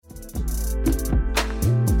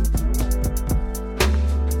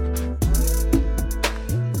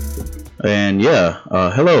And yeah,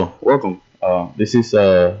 hello, welcome. This is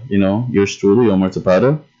yours truly, Omar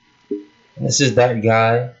Zapata. This is that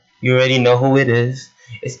guy. You already know who it is.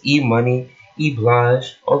 It's E Money, E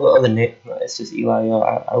Blige, all the other names. It's just Eli. Yo,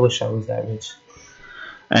 I wish I was that rich.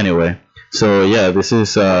 Anyway, so yeah, this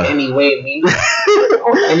is Anyway, me. Anyway,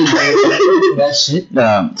 that shit.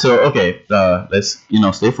 so okay, let's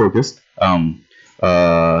stay focused. No,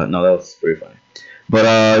 that was pretty funny.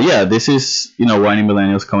 But yeah, this is whiny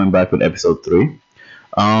millennials coming back with episode 3.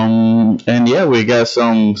 And yeah, we got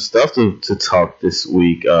some stuff to talk this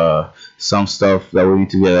week. Some stuff that we need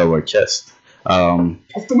to get out of our chest. Off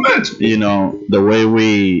the mat. The way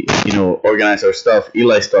we organize our stuff.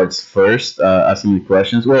 Eli starts first, asking me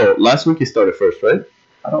questions. Well, last week he started first, right?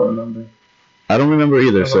 I don't remember. I don't remember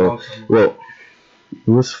either. So, well, it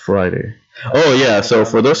was Friday. Oh yeah. So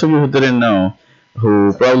for those of you who didn't know,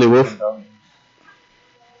 who probably will.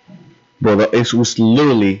 Bro, it was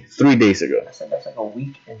literally 3 days ago. That's like a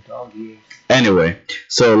week in dog years. Anyway,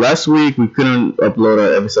 so last week we couldn't upload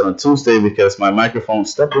an episode on Tuesday because my microphone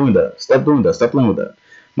stopped doing that. Stop playing with that.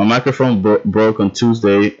 My microphone broke on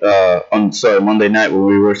Tuesday. Monday night when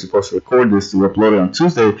we were supposed to record this to upload it on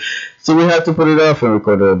Tuesday, so we had to put it off and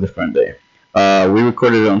record it a different day. We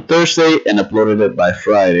recorded it on Thursday and uploaded it by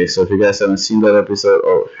Friday. So if you guys haven't seen that episode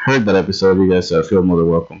or heard that episode, you guys feel more than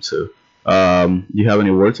welcome to. Do you have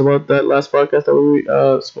any words about that last podcast that we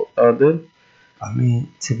did? I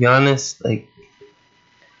mean, to be honest,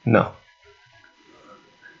 no.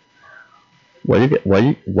 Why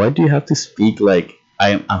do you have to speak like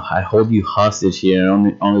I hold you hostage here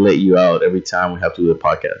and only let you out every time we have to do a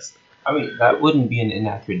podcast? I mean, that wouldn't be an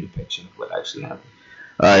inaccurate depiction of what actually happened.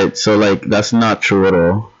 Alright, so that's not true at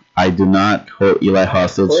all. I do not hold Eli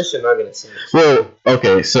hostage. Of course you're not gonna say this. Well,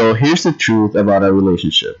 okay, so here's the truth about our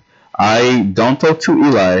relationship. I don't talk to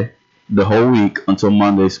Eli the whole week until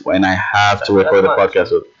Mondays when I have to record the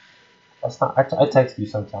podcast with. That's not. I text you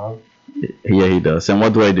sometimes. Yeah, he does. And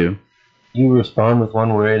what do I do? You respond with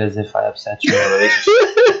one word as if I upset you in a relationship.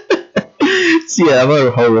 Yeah, I'm a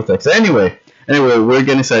whole text. Anyway, we're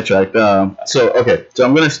getting sidetracked. So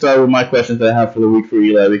I'm gonna start with my questions that I have for the week for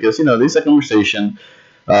Eli because this is a conversation,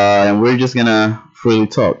 and we're just gonna freely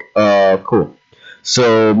talk. Cool.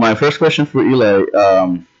 So my first question for Eli.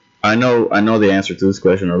 I know the answer to this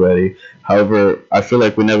question already. However, I feel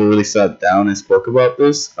like we never really sat down and spoke about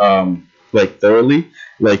this, thoroughly,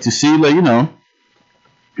 to see, we're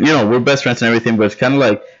best friends and everything, but it's kind of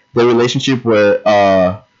like the relationship where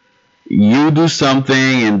you do something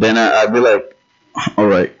and then I'd be like, all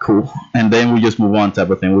right, cool, and then we just move on,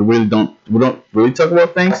 type of thing. We don't really talk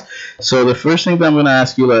about things. So the first thing that I'm gonna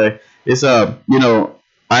ask you, is I know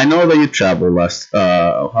that you traveled last.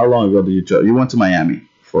 How long ago did you travel? You went to Miami.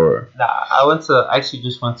 Nah, I actually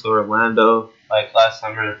just went to Orlando last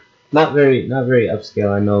summer. Not very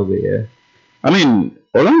upscale, I know, but yeah. I mean,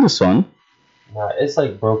 Orlando's fun. Nah, it's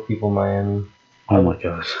like broke people Miami. Oh my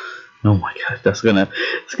gosh, that's gonna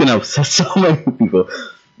upset so many people.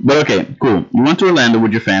 But okay, cool. You went to Orlando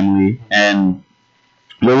with your family, and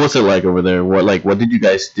what was it like over there? What did you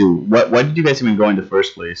guys do? Why did you guys even go in the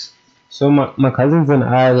first place? So my cousins and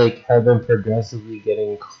I have been progressively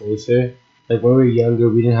getting closer. When we were younger,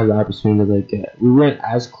 we didn't have the opportunity to we weren't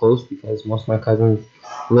as close because most of my cousins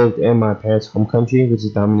lived in my parents' home country, which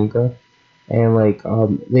is Dominica, and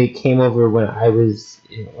they came over when I was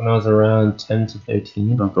around 10 to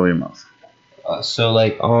 13. Don't go your mouth.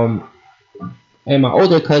 And my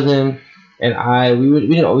older cousin and we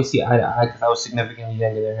didn't always see eye to eye because I was significantly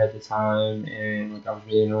younger than her at the time, and I was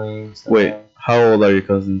really annoying. Wait, how old are your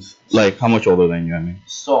cousins? How much older than you? I mean.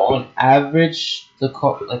 So on average,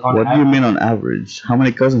 What do you mean on average? How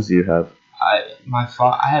many cousins do you have? My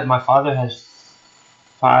father has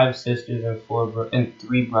 5 sisters and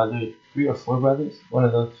 3 or 4 brothers, one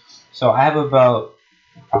of those. So I have about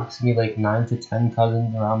approximately 9 to 10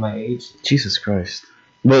 cousins around my age. Jesus Christ.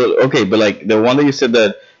 Well, okay, but the one that you said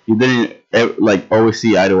that you didn't always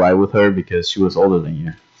see eye to eye with her because she was older than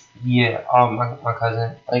you. Yeah, my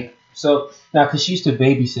cousin, so now because she used to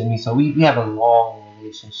babysit me, so we have a long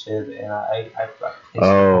relationship, and I pissed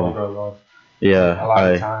her off. Yeah, a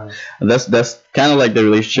lot of times. That's kind of like the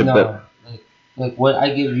relationship that. What I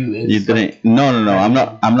give you is. You didn't. No. I'm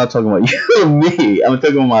not talking about you and me. I'm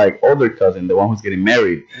talking about my older cousin, the one who's getting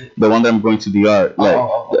married, the one that I'm going to DR.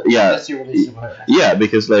 Yeah. That's your relationship with her. Yeah,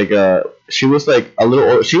 because she was a little.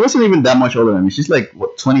 Old. She wasn't even that much older than me. She's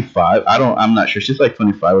 25. I'm not sure. She's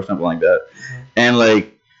 25 or something like that. Mm-hmm. And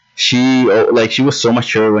she was so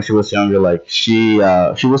mature when she was younger. She's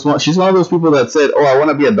one of those people that said, "Oh, I want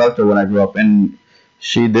to be a doctor when I grow up," and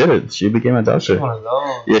she did it. She became a doctor. She's one of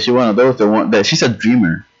those. Yeah, she's one of those. She's a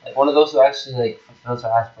dreamer. Like one of those who actually like fulfills her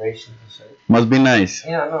aspirations and shit. Must be nice.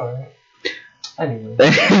 Yeah, I know, right? Anyway.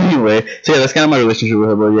 Anyway, so yeah, that's kind of my relationship with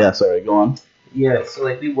her. But yeah, sorry, go on. Yeah, so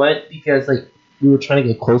like we went because like we were trying to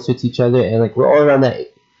get closer to each other, and like we're all around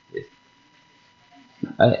that.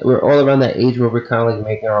 We're all around that age where we're kind of like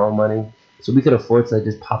making our own money, so we could afford to like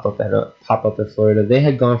just pop up at Florida. They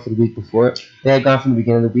had gone for the week before. They had gone from the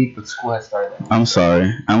beginning of the week, but school had started. I'm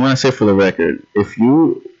sorry. I'm gonna say for the record, if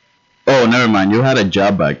you, oh, never mind. You had a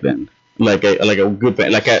job back then, like a good pay,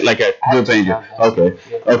 like a good paying job. Okay,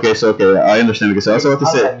 Yeah. okay, I understand because I was about to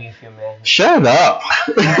say. Shut up.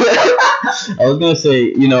 I was gonna say,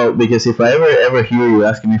 you know, because if I ever hear you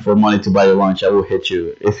asking me for money to buy your lunch, I will hit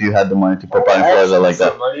you if you had the money to pop out in Florida like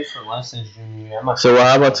that. Money for lessons junior year. So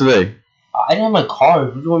how about today? I didn't have my card.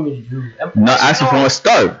 What do you want me to do? Not asking for a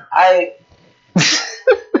starve.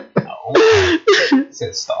 No.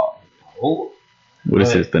 Said stop. No. What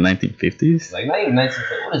is this? The 1950s? Like not even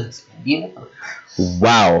 1950s. What is it? Indian?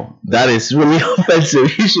 Wow, that is really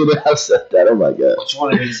offensive. You should have said that. Oh my god. What you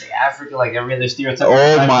wanted me to say? Africa, like every other stereotype.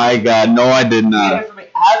 Oh my god, no, I did not.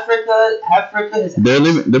 Africa is. They're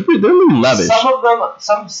living lavish.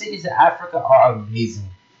 Some cities in Africa are amazing.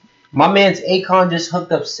 My man's Akon just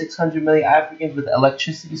hooked up 600 million Africans with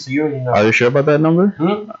electricity, so you already know. Are you sure about that number?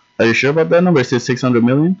 Are you sure about that number? It says 600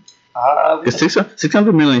 million. Because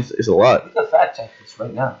 600 million is a lot. We can fact check this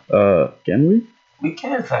right now. Can we? We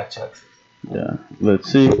can fact check this. Yeah,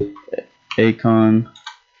 let's see. Akon.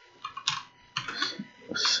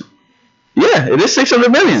 Yeah, it is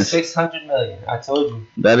 600 million. 600 million. I told you.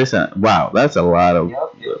 That is wow. That's a lot of.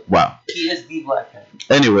 Yep. Wow. He is the black man.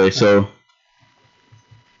 Anyway, so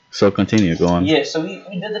continue. Go on. Yeah, so we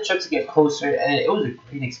did the trip to get closer, and it was a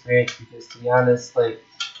great experience because, to be honest, like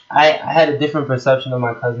I had a different perception of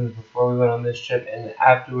my cousins before we went on this trip, and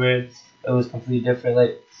afterwards it was completely different.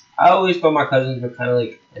 Like I always thought my cousins were kind of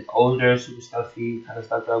like older, super stuffy, kind of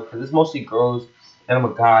stuffed up because it's mostly girls, and I'm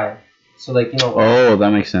a guy, so like you know. Oh,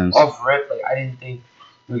 that makes sense. Off rip, like I didn't think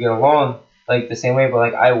we would get along like the same way, but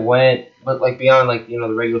like I went, but like beyond like you know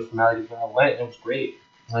the regular formalities, when I went, it was great.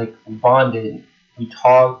 Like we bonded, we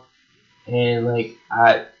talked, and like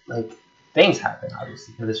things happened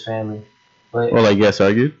obviously for this family, but well, I guess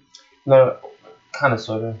argued. No, kind of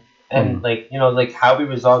sort of. And like you know, like how we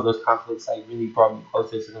resolved those conflicts, like really brought me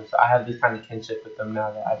closer to them. So I have this kind of kinship with them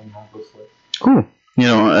now that I didn't have before. Cool. You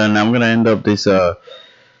know, and I'm gonna end up this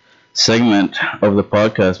segment of the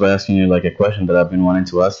podcast by asking you like a question that I've been wanting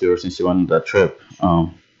to ask you ever since you went on that trip.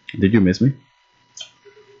 Did you miss me?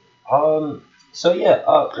 So yeah,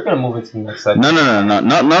 we're gonna move into the next segment. No,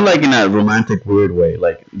 not like in a romantic weird way.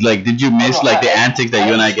 Like did you miss the antics that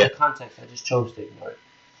you and I get? The context, I just chose to ignore it.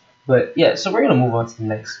 But yeah, so we're gonna move on to the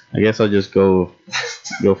next. I guess I'll just go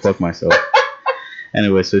fuck myself.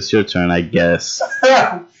 Anyway, so it's your turn, I guess.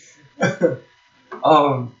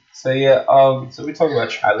 So yeah, so we're talking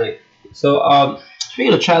about traveling. So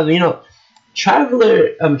speaking of traveling, you know,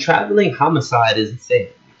 traveling homicide is insane.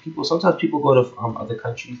 Sometimes people go to other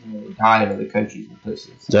countries and they die in other countries and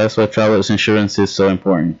places. That's why traveler's insurance is so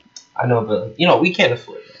important. I know, but like, you know, we can't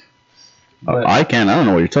afford it. But, I can. I don't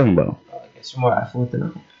know what you're talking about. I guess you're more affluent than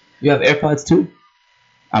I. You have AirPods too?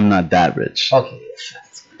 I'm not that rich. Okay,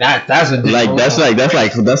 that's a like that's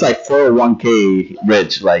like 401k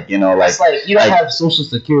rich, like you know, like it's like you don't have Social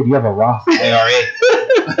Security, you have a Roth IRA.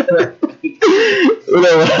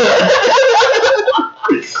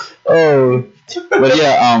 Oh, but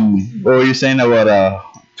yeah, what were you saying about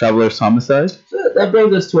traveler's homicide? So that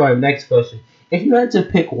brings us to our next question. If you had to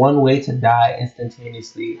pick one way to die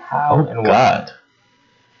instantaneously, how and why? God,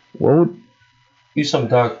 what would you some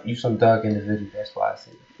dark individual? That's why I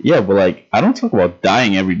say that. Yeah, but like I don't talk about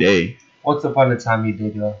dying every day. Once upon a time you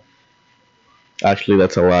did, yo. Actually,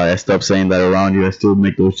 that's a lie. I stopped saying that around you. I still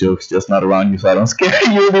make those jokes, just not around you, so I don't scare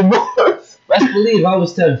you anymore. Best believe I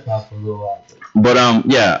was terrified for a little while. But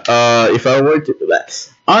yeah, if I were to,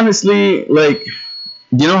 honestly, like,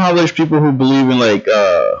 you know how there's people who believe in like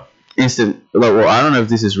instant, like, well, I don't know if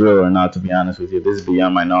this is real or not. To be honest with you, this is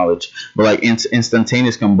beyond my knowledge. But like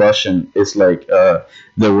instantaneous combustion is like the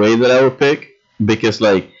way that I would pick because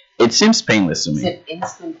like it seems painless to me. It's an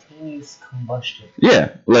instantaneous combustion.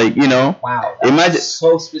 Yeah, like you know. Wow, that's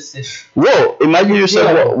so specific. Whoa, imagine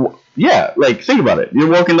yourself. Yeah, like think about it. You're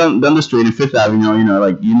walking down the street in Fifth Avenue, you know,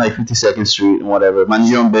 like you're in like 52nd Street and whatever. Man,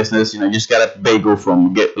 your own business, you know, you just got a bagel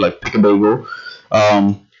pick a bagel,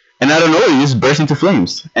 and I don't know, you just burst into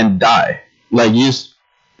flames and die. Like you just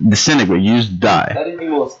disintegrate, you just die. That is the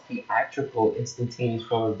most theatrical, instantaneous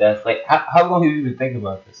form of death. Like, how long have you been thinking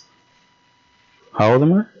about this? How old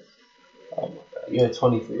am I? Oh my god, you're a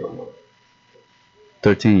 23-year-old.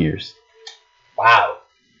 13 years. Wow.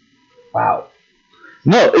 Wow.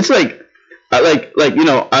 No, it's like, like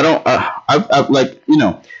I don't, I like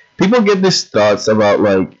people get these thoughts about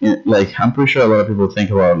like I'm pretty sure a lot of people think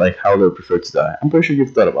about like how they prefer to die. I'm pretty sure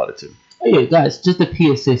you've thought about it too. Oh yeah, guys, just a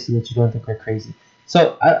PSA so that you don't think we're crazy.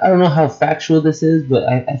 So I don't know how factual this is, but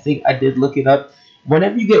I think I did look it up.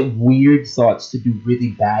 Whenever you get weird thoughts to do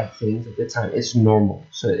really bad things at the time, it's normal.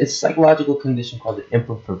 So it's a psychological condition called the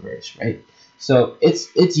imperverse, right? So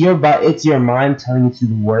it's your mind telling you to do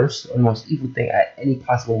the worst or most evil thing at any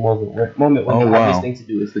possible moment when Oh, the wow. obvious thing to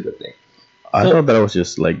do is the good thing. I So- thought that was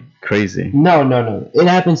just like crazy. No. It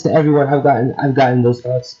happens to everyone. I've gotten those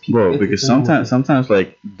thoughts. Bro, because sometimes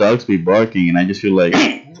like dogs be barking and I just feel like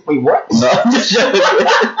Wait, what? no, I'm just joking.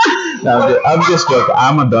 No, I'm just joking.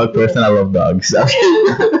 I'm a dog person. I love dogs.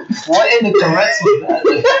 What in the Tourette's was that?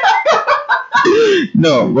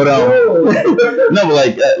 No, but no,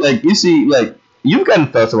 but like you see, like you've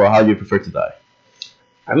gotten thoughts about how you prefer to die.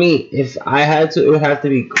 I mean, if I had to, it would have to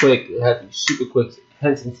be quick. It would have to be super quick,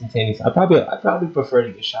 hence instantaneous. I probably prefer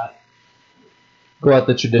to get shot. Go out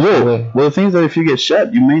the traditional way. Well, the thing is that if you get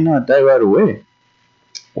shot, you may not die right away.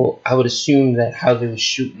 Well, I would assume that how they would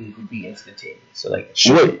shoot you would be instantaneous. So like,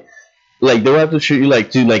 Wait, like they would have to shoot you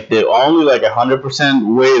like the only like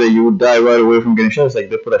 100% way that you would die right away from getting shot is like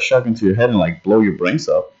they put a shotgun to your head and like blow your brains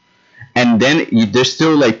up, and then there's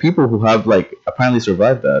still like people who have like apparently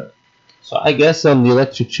survived that. So I guess the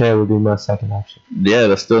electric chair would be my second option. Yeah,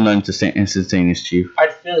 that's still not instantaneous, chief.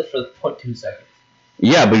 I'd feel it for 0.2 seconds.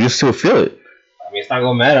 Yeah, but you still feel it. I mean, it's not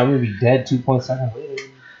gonna matter. I'm gonna be dead 2.2 seconds later.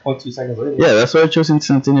 0.2 seconds later. Yeah, that's why I chose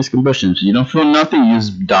instantaneous combustion. So you don't feel nothing, you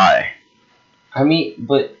just die. I mean,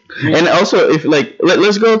 but And also, if like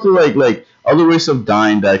let's go through like other ways of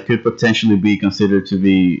dying that could potentially be considered to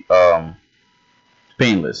be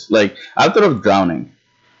painless. Like I thought of drowning,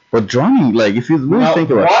 but drowning, like if you really think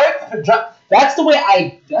about it, what? That's the way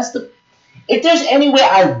If there's any way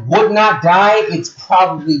I would not die, it's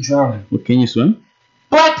probably drowning. well, can you swim?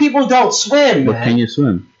 Black people don't swim, But man. can you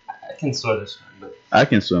swim? I can sort of swim, but I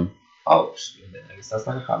can swim. oh, shit, I guess that's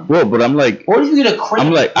not a problem. Well, but I'm like What if you get a cramp?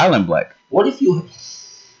 I'm like island black. What if you?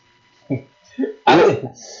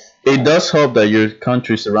 It does help that your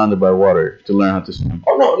country is surrounded by water to learn how to swim.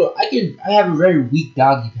 Oh no! I have a very weak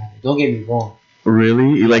doggy pattern. Don't get me wrong.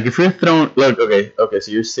 Really? Like if you're thrown, look, okay,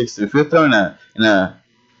 so you're 60. If you're thrown in a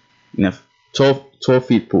 12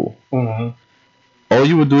 feet pool, Mm-hmm. all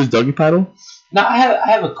you would do is doggy paddle? No, I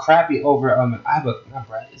have a crappy over. I have a not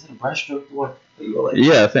breast. Is it a breaststroke? What? You go like,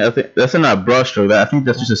 Yeah, I think that's not a brush stroke. I think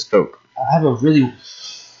that's just a stroke. I have a really.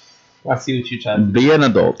 I see what you're trying to do. Be an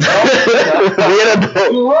adult. Be Oh, an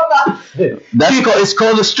adult. You will not. It's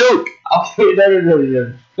called a stroke. Okay,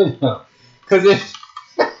 no. Because if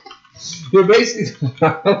you're basically,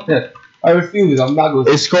 I refuse. I'm not going.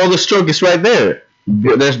 It's called a stroke. It's right there.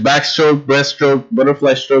 There's backstroke, breaststroke,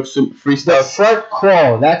 butterfly stroke, The freestyle. front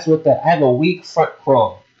crawl. That's what I have a weak front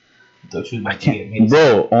crawl. Don't shoot my kid.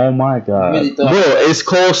 Bro, oh my god. Really Bro, thought- it's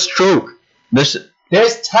called stroke. There's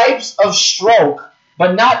types of stroke,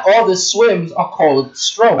 but not all the swims are called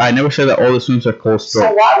stroke. I never said that all the swims are called So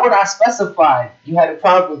stroke. why would I specify? You had a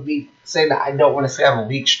problem with me saying that I don't want to say I have a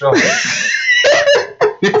weak stroke.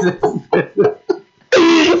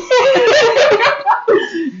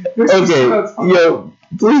 Okay, yo,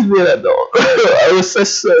 please be an adult. I was so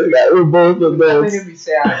sorry that we're both Don't adults. make me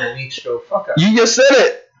say I have a weak stroke. Fuck up. You just said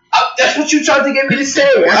it. That's what you tried to get me to say.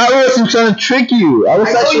 I wasn't trying to trick you. I was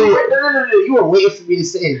I know actually. you were, no. You were waiting for me to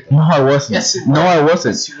say it. No, I wasn't. Yes, you were. No, I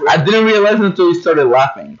wasn't. Yes, you were. I didn't realize it until you started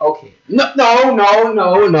laughing. Okay. No.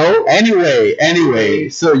 Anyway,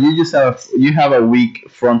 so you just have a weak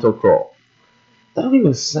frontal crawl. That don't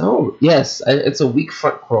even sound. Yes, it's a weak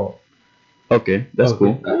front crawl. Okay, that's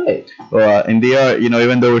cool. Alright. Well, in DR,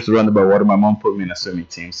 even though we're surrounded by water, my mom put me in a swimming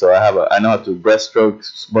team, so I know how to breaststroke,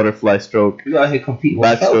 butterfly stroke. You out here competing with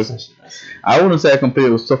Backstroke. Phelps and shit. I wouldn't say I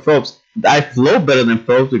competed with Phelps. I flow better than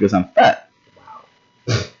Phelps because I'm fat.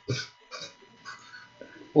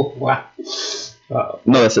 Wow.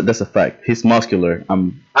 No, that's a fact. He's muscular. I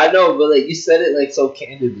know, but like you said it like so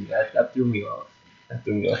candidly. That threw me off. That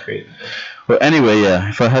threw me off crazy. Well, anyway, yeah.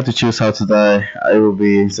 If I had to choose how to die, it would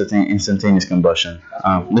be instantaneous combustion.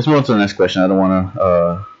 Let's move on to the next question. I don't want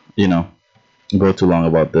to, go too long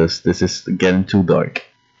about this. This is getting too dark.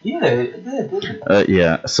 Yeah, it did, didn't it?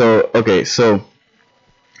 Yeah. So okay. So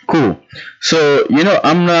cool. So I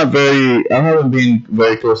haven't been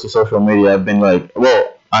very close to social media. I've been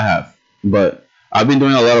I have, but I've been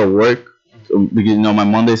doing a lot of work because my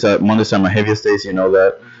Mondays are my heaviest days. You know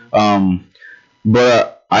that.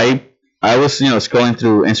 But I was scrolling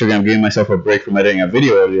through Instagram, giving myself a break from editing a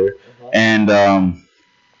video earlier, and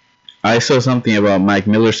I saw something about Mac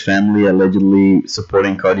Miller's family allegedly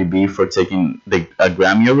supporting Cardi B for taking a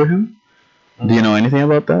Grammy over him. Do you know anything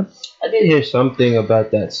about that? I did hear something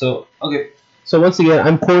about that. So okay. So once again,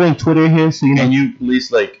 I'm quoting Twitter here. So Can you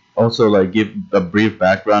please also give a brief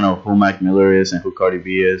background of who Mac Miller is and who Cardi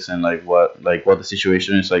B is and what the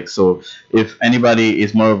situation is like? So if anybody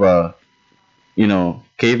is more of a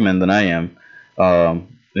caveman than I am,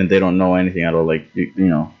 and they don't know anything at all,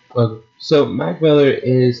 Okay. So Mac Miller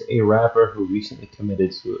is a rapper who recently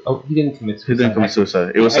committed suicide. Oh, he didn't commit suicide. He didn't commit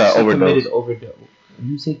suicide. It was an actually overdose. committed overdose.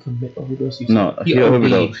 You say commit overdose? You No, said he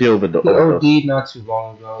overdosed. He He overdosed. OD'd not too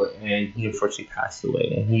long ago, and he unfortunately passed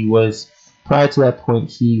away. And he was, prior to that point,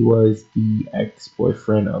 he was the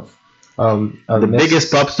ex-boyfriend of the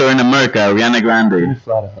biggest pop star in America, Ariana Grande. I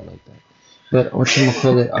flatter her like that. But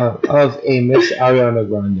whatchamacallit, of a Miss Ariana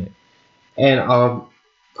Grande. And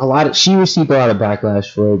she received a lot of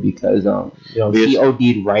backlash for it because she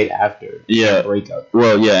OD'd right after the breakup.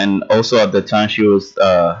 Well, yeah, and also at the time she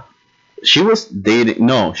was dating.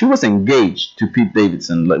 No, she was engaged to Pete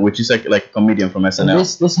Davidson, which is like a comedian from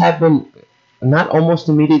SNL. This happened not almost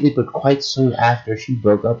immediately, but quite soon after she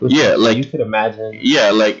broke up with him. Yeah, you could imagine.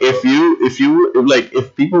 Yeah, if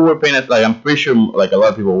people were paying it, I'm pretty sure a lot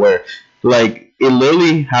of people were. It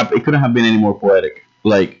literally happened. It couldn't have been any more poetic.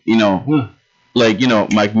 Mac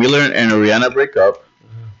Miller and Ariana break up.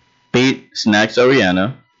 Pete snacks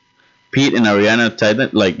Ariana. Pete and Ariana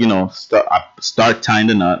start tying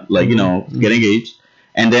the knot, get engaged,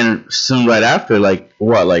 and then soon right after,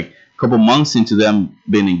 couple months into them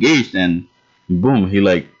being engaged, and boom, he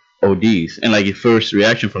ODs, and his first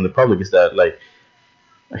reaction from the public is that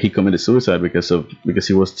he committed suicide because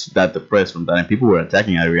he was that depressed from that, and people were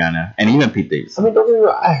attacking Ariana and even Pete Davidson. I mean, don't get me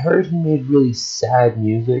wrong, I heard he made really sad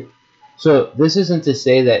music, so this isn't to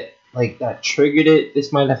say that that triggered it.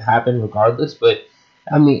 This might have happened regardless, but.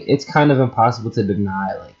 I mean, it's kind of impossible to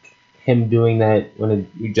deny him doing that when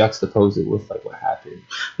you juxtapose it with what happened.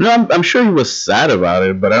 No, I'm sure he was sad about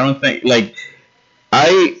it, but I don't think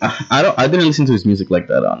I didn't listen to his music like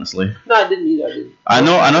that, honestly. No, I didn't either. I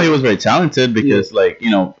know he was very talented because he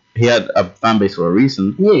had a fan base for a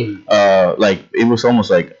reason. Yeah. It was almost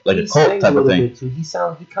like a cult type of thing. He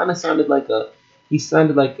kind of sounded like a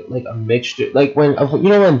mixture, like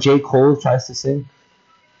when J. Cole tries to sing.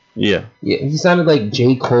 Yeah. Yeah, he sounded like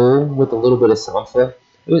J. Cole with a little bit of sample.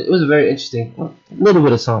 It was very interesting. A little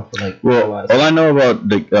bit of sample. All I know about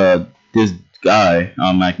this guy,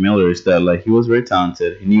 Mac Miller, is that he was very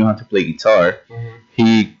talented. He knew how to play guitar. Mm-hmm.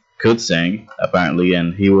 He could sing apparently,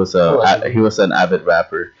 and he was an avid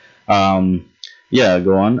rapper. Yeah,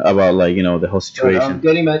 go on about the whole situation. But,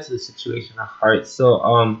 getting back to the situation at heart. So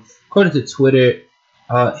according to Twitter,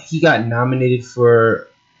 he got nominated for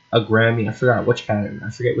a Grammy. I forget which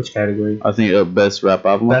category. I think best rap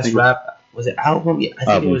album. Best rap, was it album? Yeah, I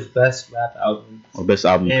think it was best rap album. Or best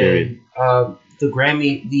album period. The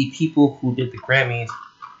Grammy, the people who did the Grammys,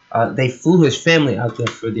 they flew his family out there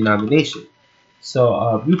for the nomination.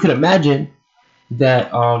 So you could imagine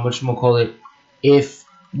that if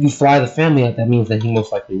you fly the family out, that means that he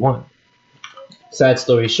most likely won. Sad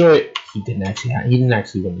story short, he didn't actually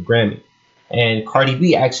win the Grammy. And Cardi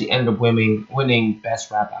B actually ended up winning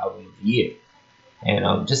Best Rap Album of the Year.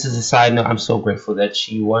 And just as a side note, I'm so grateful that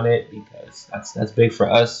she won it because that's big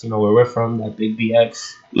for us. Where we're from, that big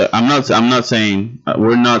BX. Look, I'm not saying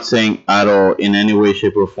we're not saying at all in any way,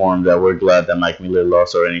 shape, or form that we're glad that Mac Miller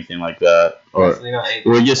lost or anything like that. Or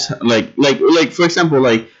we're just for example,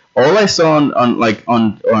 all I saw on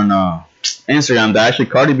Instagram that actually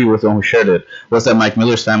Cardi B was the one who shared it was that Mac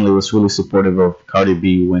Miller's family was really supportive of Cardi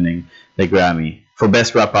B winning the Grammy for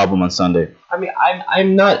Best Rap Album on Sunday. I mean,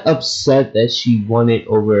 I'm not upset that she won it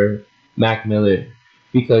over Mac Miller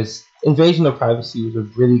because Invasion of Privacy was a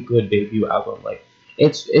really good debut album.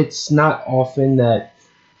 It's not often that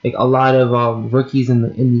a lot of rookies in the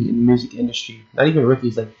music industry, not even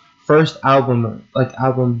rookies, first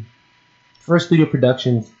studio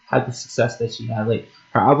productions had the success that she had.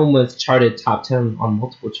 Her album was charted top 10 on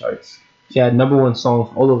multiple charts. She had #1 songs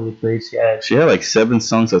all over the place. She had 7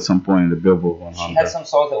 songs at some point in the Billboard 100. She had some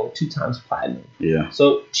songs that were 2 times platinum. Yeah.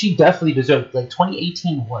 So she definitely deserved.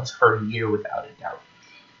 2018 was her year without a doubt.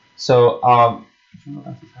 So I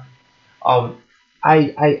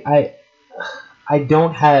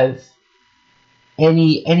don't have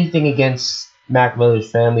anything against Mac Miller's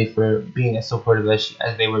family for being as supportive as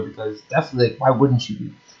they were, because definitely why wouldn't you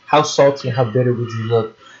be? How salty and how bitter would you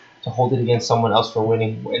look to hold it against someone else for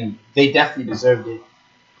winning when they definitely deserved it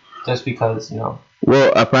just because,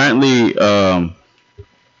 Well, apparently, in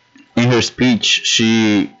her speech,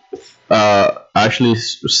 she actually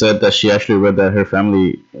said that she actually read that her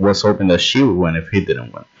family was hoping that she would win if he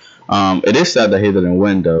didn't win. It is sad that he didn't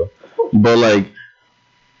win though, but like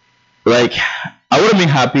I would have been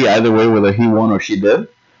happy either way whether he won or she did.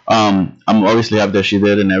 I'm obviously happy that she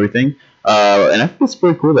did and everything. And I think it's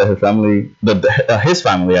pretty cool that her family, his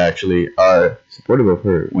family actually are supportive of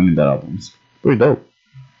her winning that album. It's pretty dope,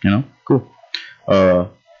 Cool. Uh,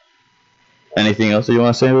 Anything else that you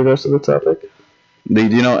want to say in regards to the topic? Do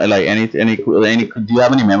you know like any? Do you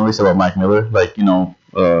have any memories about Mac Miller, like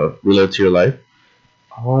related to your life?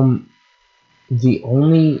 The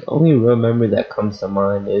only real memory that comes to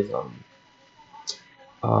mind is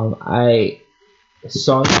I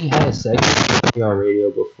saw he had a segment on radio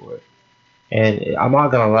before, and I'm not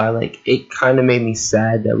gonna lie, like it kind of made me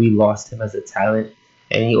sad that we lost him as a talent,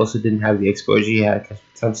 and he also didn't have the exposure he had because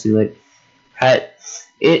potentially like had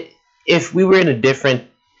it if we were in a different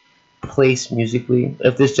place musically,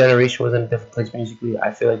 if this generation was in a different place musically,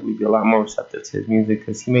 I feel like we'd be a lot more receptive to his music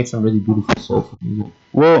because he made some really beautiful soulful music.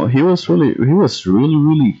 Well, he was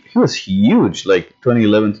huge, like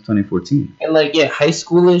 2011 to 2014. And like high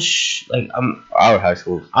schoolish, like Our high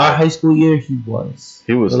school year, he was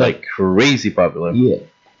like crazy popular. Yeah.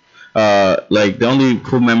 Like the only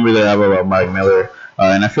cool memory that I have about Mac Miller,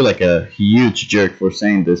 and I feel like a huge jerk for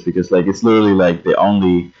saying this because like it's literally like the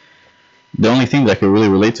only thing that I could really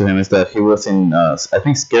relate to him is that he was in I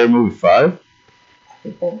think Scary Movie 5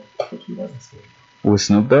 with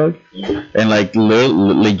Snoop Dogg, and like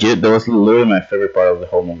legit that was literally my favorite part of the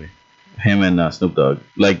whole movie, him and Snoop Dogg.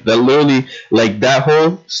 Like that literally, like that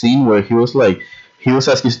whole scene where he was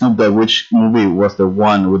asking Snoop Dogg which movie was the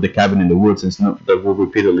one with the cabin in the woods, and Snoop Dogg would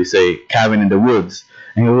repeatedly say cabin in the woods,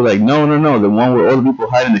 and he was like no, the one where all the people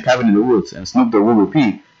hide in the cabin in the woods, and Snoop Dogg would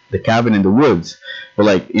repeat the cabin in the woods. But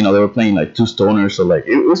like they were playing like two stoners, so like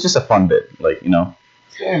it was just a fun bit,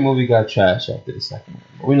 Scary Movie got trashed after the second one.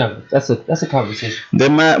 But we're not. That's a conversation. The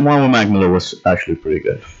one with Mac Miller was actually pretty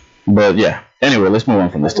good, but yeah. Anyway, let's move on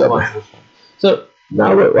from this topic. So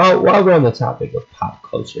now while we're on the topic of pop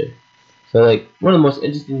culture, so like one of the most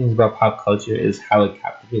interesting things about pop culture is how it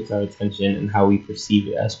captivates our attention and how we perceive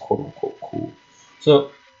it as quote unquote cool.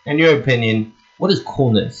 So, in your opinion, what is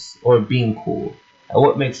coolness or being cool?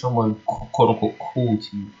 What makes someone quote unquote cool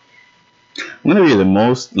to you? I'm gonna be the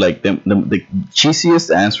most like the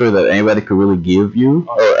cheesiest answer that anybody could really give you,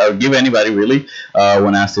 or give anybody really,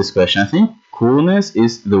 when asked this question. I think coolness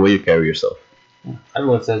is the way you carry yourself.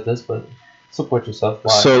 Everyone says this, but support yourself.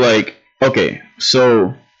 Why? So like, okay,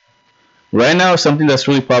 so right now something that's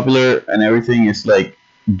really popular and everything is like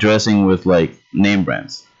dressing with like name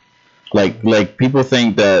brands. Like people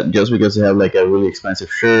think that just because they have like a really expensive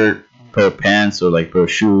shirt, pair of pants, or like pair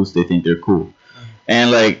of shoes, they think they're cool.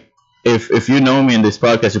 And like if you know me in this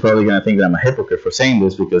podcast, you're probably gonna think that I'm a hypocrite for saying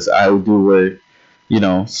this because I do wear,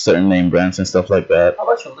 certain name brands and stuff like that. How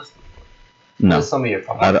about you list? No, list some of your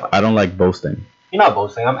I don't like boasting. You're not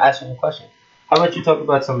boasting. I'm asking you a question. How about you talk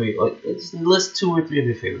about some of your list 2 or 3 of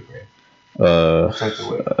your favorite brands?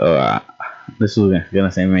 This is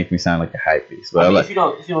gonna make me sound like a hype beast, but if you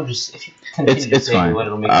continue it's fine. What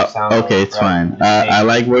it'll make you sound okay, like, it's fine. I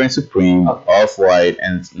like wearing Supreme, Off-White,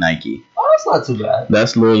 and Nike. Oh, that's not too bad.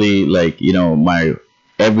 That's literally like my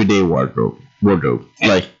everyday wardrobe.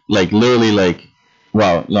 Like literally like.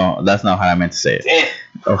 Wow, no, that's not how I meant to say it. Damn.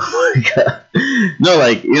 Oh my god. No,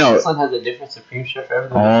 like This one has a different Supreme shirt for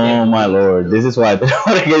everything. Oh my lord, this is why I don't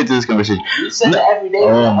want to get into this conversation. You said that every day.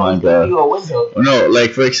 Oh my god. You a window. No,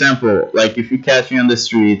 like for example, like if you catch me on the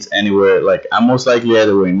streets anywhere, like I'm most likely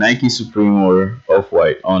either wearing Nike, Supreme, or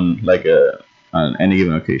Off-White on like on any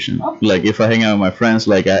given occasion. Okay. Like if I hang out with my friends,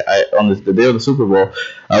 like I on the day of the Super Bowl,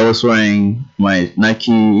 I was wearing my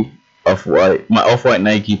Nike. My Off-White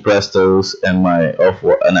Nike Prestos and my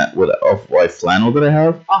Off-White flannel that I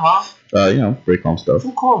have. Pretty calm stuff.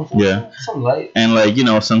 Yeah. Some light. And like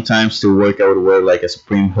sometimes to work I would wear like a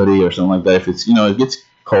Supreme hoodie or something like that. If it's it gets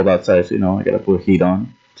cold outside, so I gotta put heat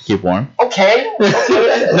on to keep warm. Okay.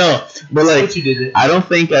 No, but like I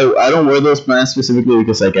don't wear those brands specifically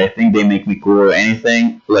because like I think they make me cool or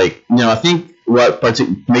anything. Like I think. What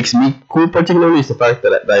makes me cool particularly is the fact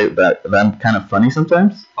that I'm kind of funny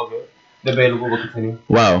sometimes. Okay. Debatable, we'll continue.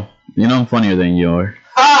 Wow. I'm funnier than you are.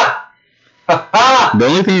 Ha! Ha! The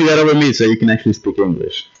only thing you got over me is that you can actually speak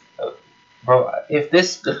English. Bro, if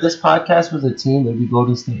this podcast was a team, it'd be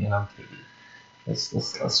Golden State and I'm KD. Let's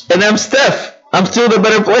and I'm Steph. I'm still the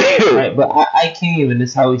better player. Right, but I came, and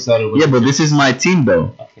this is how we started. Yeah, but this is my team,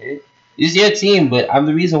 though. Okay. It's your team, but I'm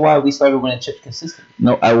the reason why we started winning chips consistently.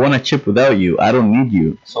 No, I won a chip without you. I don't need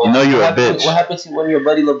you. So you're a bitch. What happened to when your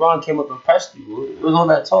buddy LeBron came up and pressed you? What was all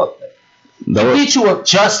that talk? He beat you with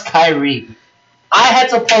just Kyrie. I had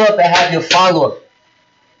to pull up and have your follow up.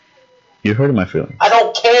 You're hurting my feelings. I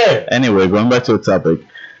don't care. Anyway, going back to the topic.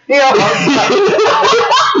 Yeah.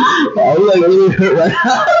 I'm like really hurt right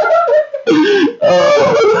now.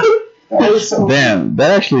 Damn,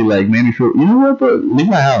 that actually like made me feel. You know what, bro? Leave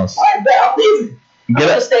my house. I'm leaving.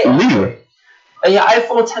 Leave. And your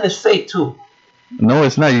iPhone 10 is fake too. No,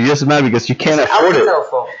 it's not. You're just mad because you can't afford it.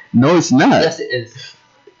 Telephone. No, it's not. Yes, it is.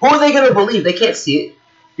 Who are they gonna believe? They can't see it.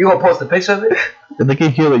 You gonna post a picture of it? They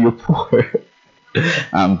can hear that you're poor.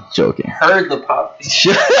 I'm joking. Heard the pop.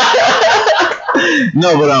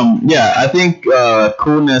 No, but yeah, I think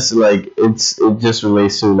coolness, like it just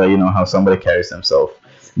relates to like how somebody carries themselves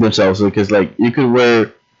because like you could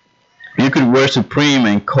wear Supreme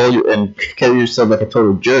and carry yourself like a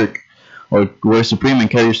total jerk, or wear Supreme and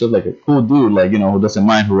carry yourself like a cool dude, like who doesn't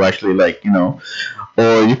mind, who actually like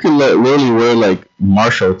or you could literally wear like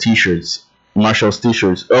Marshall's t-shirts.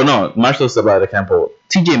 Oh no, Marshall's a bad example.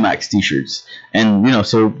 TJ Maxx t-shirts, and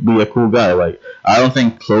so be a cool guy. Like I don't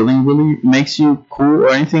think clothing really makes you cool or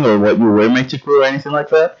anything, or what you wear makes you cool or anything like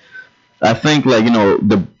that. I think like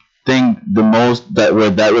the most that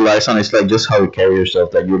relies on is like just how you carry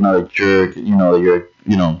yourself. That you're not a jerk. That you're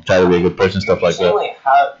try to be a good person, stuff like that. Like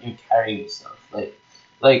how you carry yourself,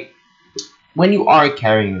 like when you are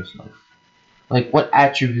carrying yourself. Like, what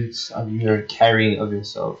attributes of your carrying of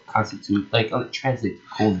yourself constitute, like, translate to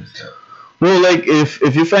coolness? Well, like,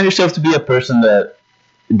 if you find yourself to be a person that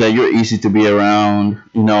you're easy to be around,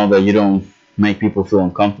 that you don't make people feel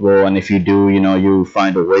uncomfortable, and if you do, you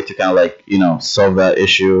find a way to kind of, like, solve that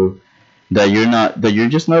issue, that you're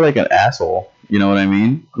just not, like, an asshole, you know what I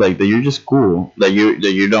mean? Like, that you're just cool, that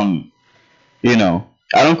you don't,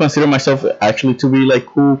 I don't consider myself actually to be like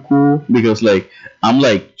cool because like I'm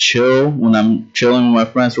like chill when I'm chilling with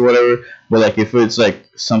my friends or whatever. But like if it's like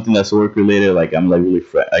something that's work related, like I'm like really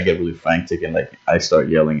I get really frantic and like I start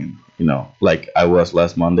yelling and like I was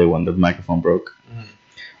last Monday when the microphone broke.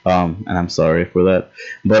 And I'm sorry for that.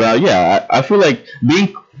 But yeah, I feel like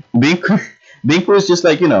being cool is just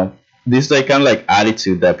like this like kind of like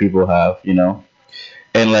attitude that people have,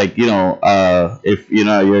 and like if you're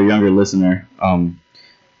a younger listener,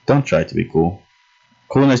 don't try to be cool.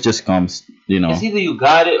 Coolness just comes, It's either you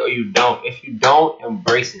got it or you don't. If you don't,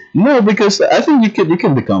 embrace it. No, because I think you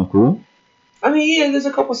can become cool. I mean, yeah, there's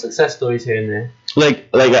a couple success stories here and there. Like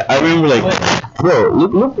I remember, like, bro,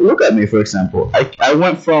 look at me, for example. I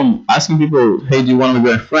went from asking people, hey, do you want to be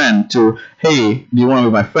my friend, to, hey, do you want to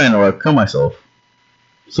be my friend, or I kill myself.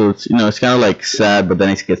 So it's it's kind of like sad, but then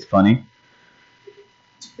it gets funny.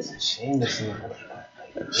 It's a shame to see that.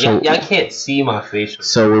 So, y'all can't see my face.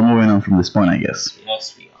 So we're moving on from this point, I guess.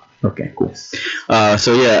 Yes, we are. Okay, cool.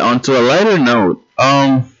 So yeah, on to a lighter note.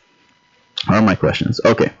 What are my questions?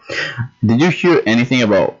 Okay. Did you hear anything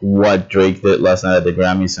about what Drake did last night at the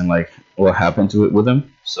Grammys and like what happened to it with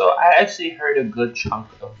him? So I actually heard a good chunk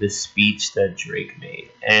of this speech that Drake made,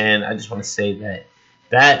 and I just want to say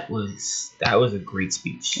that was a great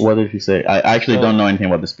speech. What did he say? I actually don't know anything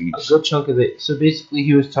about the speech. A good chunk of it. So basically,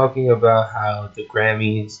 he was talking about how the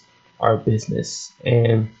Grammys are a business,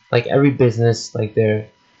 and like every business, like they're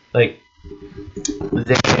like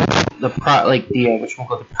the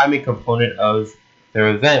primary component of their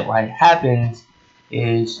event, why it happens,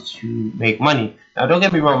 is to make money. Now, don't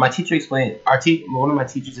get me wrong. My teacher explained. One of my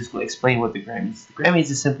teachers explained what the Grammys. The Grammys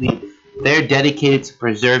is simply they're dedicated to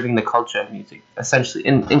preserving the culture of music, essentially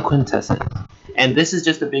in quintessence. And this is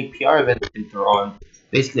just a big PR event that they throw on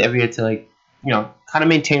basically every year to like kind of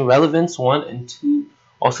maintain relevance, one, and two,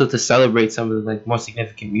 also to celebrate some of the like more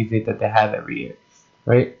significant music that they have every year,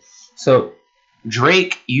 right? So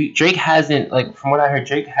Drake hasn't, like, from what I heard,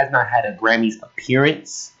 Drake has not had a Grammys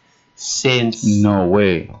appearance since. No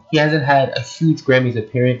way. He hasn't had a huge Grammys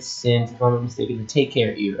appearance since, if I'm not mistaken, the Take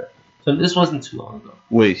Care era. So this wasn't too long ago.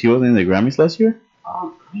 Wait, he wasn't in the Grammys last year?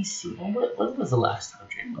 Let me see. When was the last time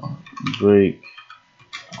Drake was on? Drake.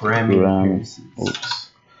 Grammy appearances.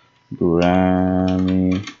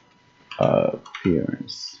 Grammy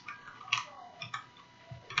appearance.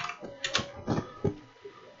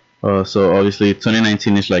 So obviously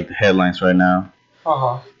 2019 is like the headlines right now.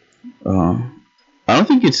 I don't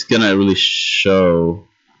think it's gonna really show.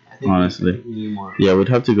 Honestly, yeah, we'd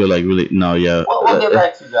have to go like really. No, yeah. We'll get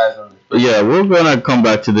back to you guys on this. Yeah, we're gonna come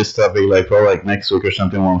back to this topic like probably like next week or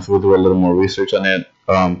something once we'll do a little more research on it.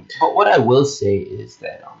 But what I will say is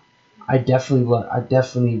that I definitely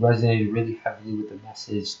resonated really heavily with the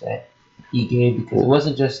message that he gave, because it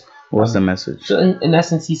wasn't just. What's the message? So in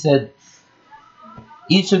essence, he said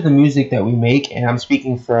each of the music that we make, and I'm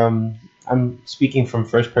speaking from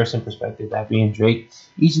first person perspective, that being Drake.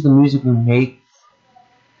 Each of the music we make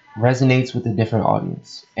resonates with a different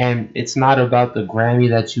audience. And it's not about the Grammy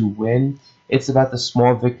that you win. It's about the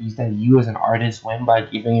small victories that you as an artist win by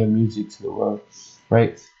giving your music to the world,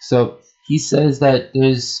 right? So he says that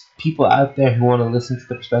there's people out there who want to listen to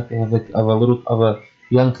the perspective of a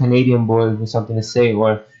young Canadian boy with something to say,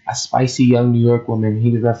 or a spicy young New York woman.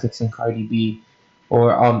 He was referencing Cardi B,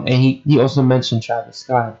 or and he also mentioned Travis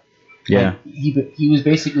Scott. Yeah. Like, he was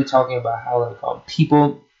basically talking about how like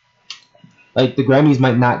people like the Grammys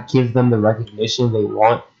might not give them the recognition they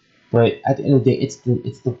want, but at the end of the day, it's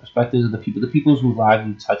the perspectives of the people whose lives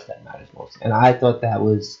you touch that matters most. And I thought that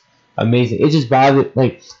was amazing. It just bothered,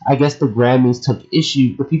 like, I guess the Grammys took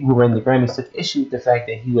issue. The people who were in the Grammys took issue with the fact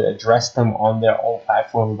that he would address them on their own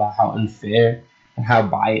platform about how unfair and how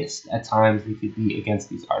biased at times we could be against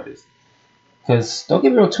these artists. Because don't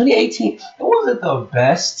get me wrong, 2018 it wasn't the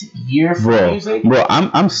best year for music. Bro,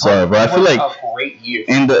 I'm sorry, bro. I feel like a great year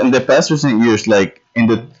in the past recent years, like I'm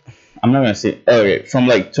not gonna say okay, from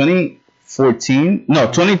like 2014,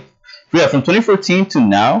 no 20, yeah, from 2014 to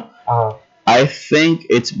now, I think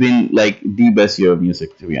it's been like the best year of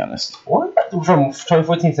music, to be honest. What from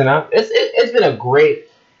 2014 to now? It's been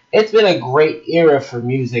a great era for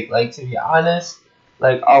music. Like, to be honest.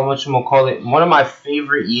 Like, what you gonna call it? One of my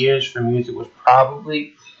favorite years for music was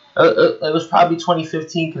probably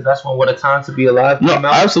 2015 because that's when What a Time to Be Alive came out. No,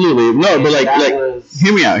 absolutely, no, but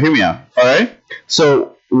hear me out. All right,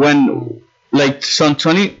 so when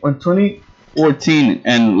 2014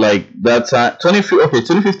 and like that time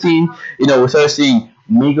 2015, we started seeing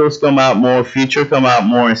Migos come out more, Future come out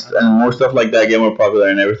more, and more stuff like that get more popular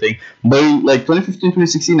and everything. But like 2015,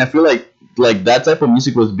 2016, I feel like that type of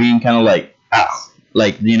music was being kind of like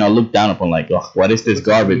looked down upon, like, oh, what is this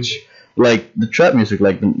garbage? Like the trap music,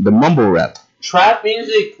 like the mumble rap. Trap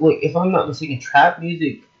music, like, if I'm not mistaken, trap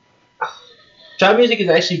music has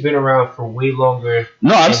actually been around for way longer.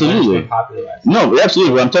 No, absolutely. Popularized. No,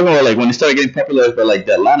 absolutely. But I'm talking about like when it started getting popularized by like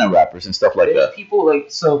the Atlanta rappers and stuff like that. People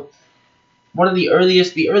one of the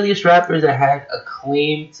earliest rappers that had a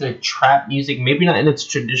claim to trap music, maybe not in its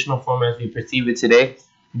traditional form as we perceive it today,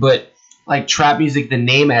 but like trap music, the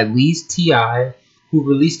name at least, T.I., who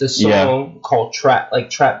released a song called Trap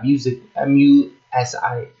Music, Musizik,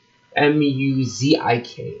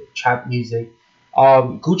 Trap Music.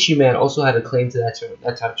 Gucci Mane also had a claim to that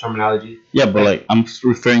type of terminology. Yeah, but like I'm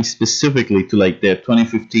referring specifically to like the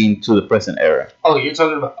 2015 to the present era. Oh, you're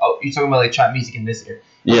talking about like trap music in this era.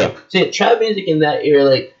 Yeah. Okay. So trap music in that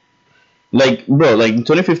era, like bro, like in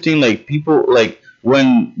 2015, like people like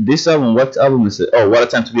when this album, what album is it? Oh, What a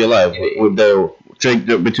Time to Be Alive, with the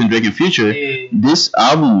between Drake and Future. Yeah. This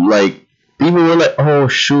album, like, people were like, oh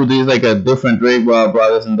shoot, this is like a different Drake, blah blah,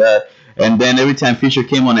 this and that. And then every time Future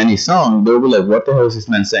came on any song, they would be like, what the hell is this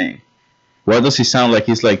man saying? Why does he sound like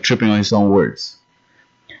he's like tripping on his own words?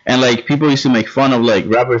 And like people used to make fun of like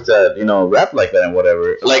rappers that rap like that and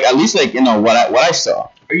whatever. Like, at least like what I saw.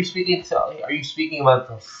 Are you speaking about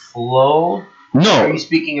the flow? No. Are you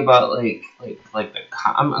speaking about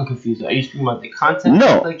I'm confused. Are you speaking about the content?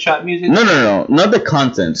 No. Like trap music? No. Not the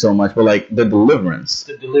content so much, but like the deliverance.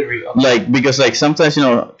 The delivery. Okay. Like, because like sometimes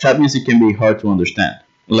trap music can be hard to understand.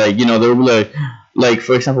 Like, they'll be like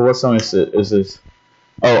for example, what song is this?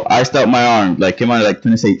 Oh, Iced Out My Arm, like came out like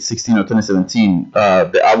 2016 or 2017.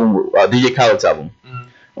 The album, DJ Khaled's album,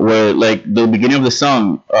 where like the beginning of the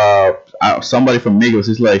song, somebody from Migos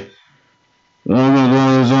is like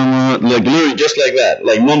literally just like that,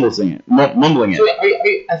 like mumbling it. So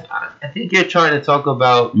I think you're trying to talk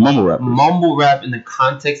about mumble rap in the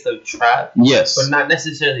context of trap. Yes, but not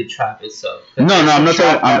necessarily trap itself. No, I'm not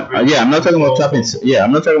talking. I'm not talking about trap itself. Yeah,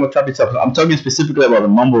 I'm not talking about trap itself. I'm talking specifically about the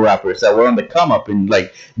mumble rappers that were on the come up in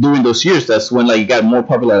like during those years. That's when like it got more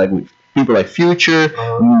popular, like with people like Future.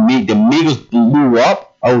 The Migos blew up.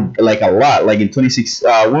 Oh, like a lot. Like in 26.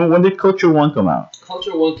 When did Culture One come out?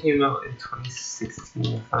 Culture One came out in 2016,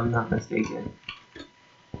 if I'm not mistaken.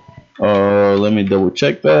 Let me double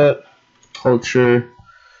check that. Culture.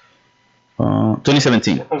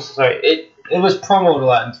 2017. I'm so sorry. It was promoted a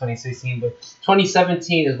lot in 2016, but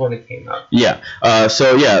 2017 is when it came out. Yeah.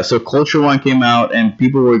 So Culture One came out, and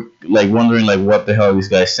people were like wondering like what the hell are these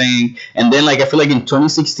guys saying? And then like I feel like in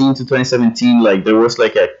 2016 to 2017, like there was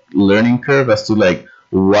like a learning curve as to like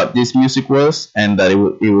what this music was, and that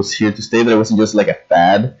it was here to stay. That it wasn't just like a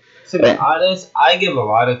fad. To be honest, I give a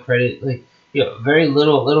lot of credit. Like, very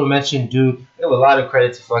little mention due. I give a lot of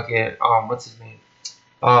credit to fucking what's his name?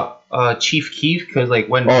 Chief Keef, because like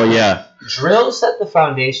when Drill set the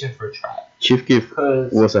foundation for trap. Chief Keef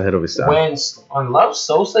was ahead of his time. When Love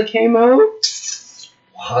Sosa came out,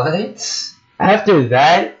 what? After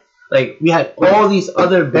that, like we had all these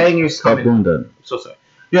other bangers coming. Boom done. So sorry.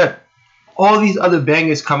 Yeah, all these other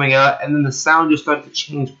bangers coming out, and then the sound just started to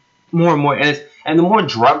change more and more, and the more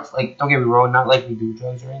drugs. Like, don't get me wrong, not like we do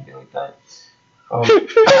drugs or anything like that.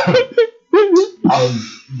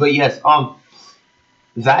 But yes,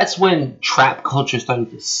 that's when trap culture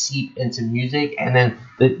started to seep into music, and then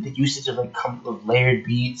the usage of like of layered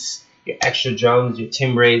beats, your extra drums, your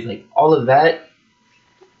timbres, like all of that.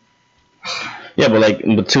 Yeah,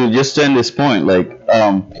 but to just end this point,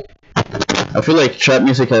 I feel like trap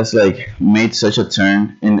music has like made such a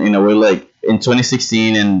turn in a way, like in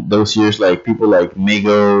 2016 and those years, like people like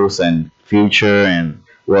Migos and Future and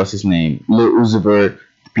what's his name, Lil Uzi Vert.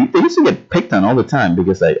 They used to get picked on all the time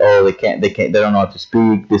because like, oh, they don't know how to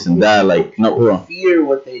speak, this and that, like no fear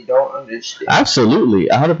what they don't understand. Absolutely,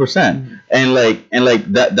 100%. And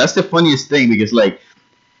that's the funniest thing, because like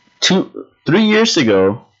 3 years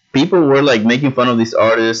ago, people were like making fun of these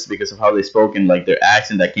artists because of how they spoke and like their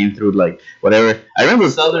accent that came through, like whatever. I remember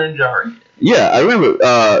Southern jargon. Yeah, I remember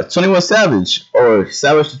 21 Savage, or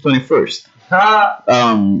Savage the 21st.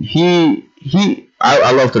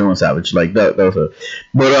 I love 21 Savage, like that was a,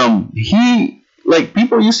 but he, like,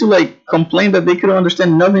 people used to like complain that they couldn't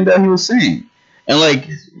understand nothing that he was saying, and like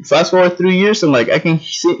fast forward 3 years and like I can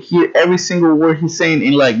hear every single word he's saying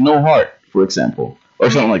in like No Heart, for example, or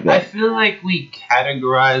something like that. I feel like we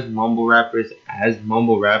categorize mumble rappers as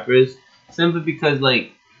mumble rappers simply because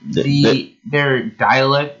like their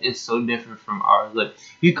dialect is so different from ours. Like,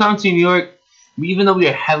 you come to New York, even though we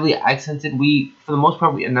are heavily accented, we, for the most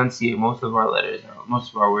part, we enunciate most of our letters, most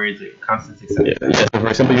of our words, like consonants, etc. Yeah. So for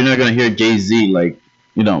example, you're not gonna hear Jay-Z like,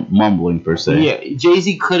 mumbling per se. Yeah,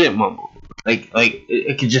 Jay-Z couldn't mumble. Like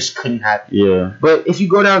it just couldn't happen. Yeah. But if you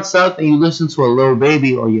go down south and you listen to a Lil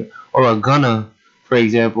Baby or a Gunna, for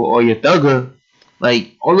example, or your Thugger,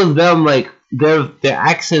 like all of them, like their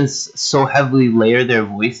accents so heavily layer their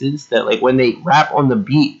voices that like when they rap on the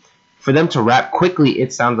beat, for them to rap quickly,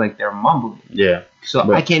 it sounds like they're mumbling. Yeah.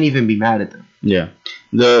 So I can't even be mad at them. Yeah.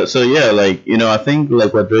 I think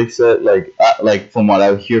like what Drake said, like from what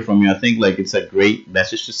I hear from you, I think like it's a great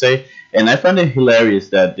message to say, and I find it hilarious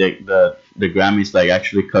that the Grammys like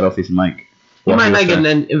actually cut off his mic. He might not get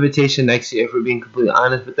an invitation next year, if we're being completely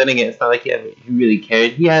honest. But then again, it's not like he really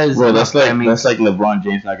cared. He has. Well, that's like LeBron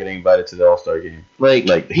James not getting invited to the All-Star game.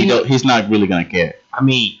 Like he's not really gonna care. I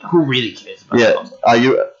mean, who really cares about the All-Star? Are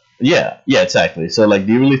you? Yeah, exactly. So like,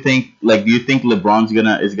 do you think LeBron's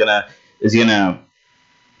is gonna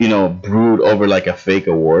brood over like a fake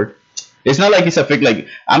award? It's not like it's a fake. Like,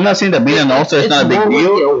 I'm not saying that being an All-Star is not a big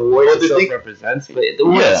deal. The award itself represents, but the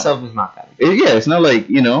award itself is not that. It's not like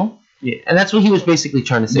Yeah, and that's what he was basically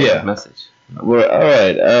trying to say with the message. All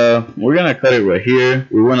right. We're gonna cut it right here.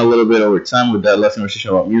 We went a little bit over time with that last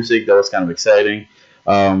conversation about music. That was kind of exciting.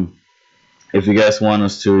 If you guys want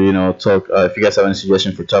us to, talk, if you guys have any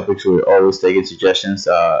suggestions for topics, we're always taking suggestions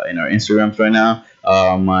in our Instagrams right now.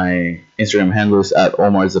 My Instagram handle is at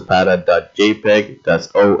omarzapata.jpeg. That's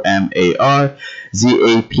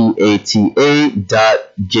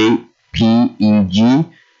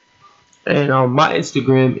OMARZAPATA.jpeg. And my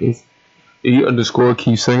Instagram is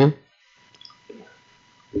 _keep singing.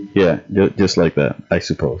 Yeah, just like that, I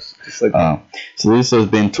suppose. Just like that. So this has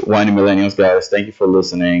been Whiny Millennials, guys. Thank you for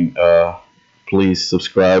listening. Please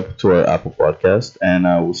subscribe to our Apple Podcast, and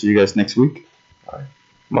we'll see you guys next week. All right.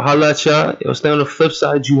 Mahalo at y'all. Yo, stay on the flip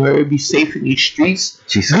side. You heard. Be safe in these streets.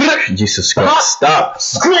 Jesus Christ. Stop.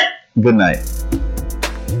 Good night.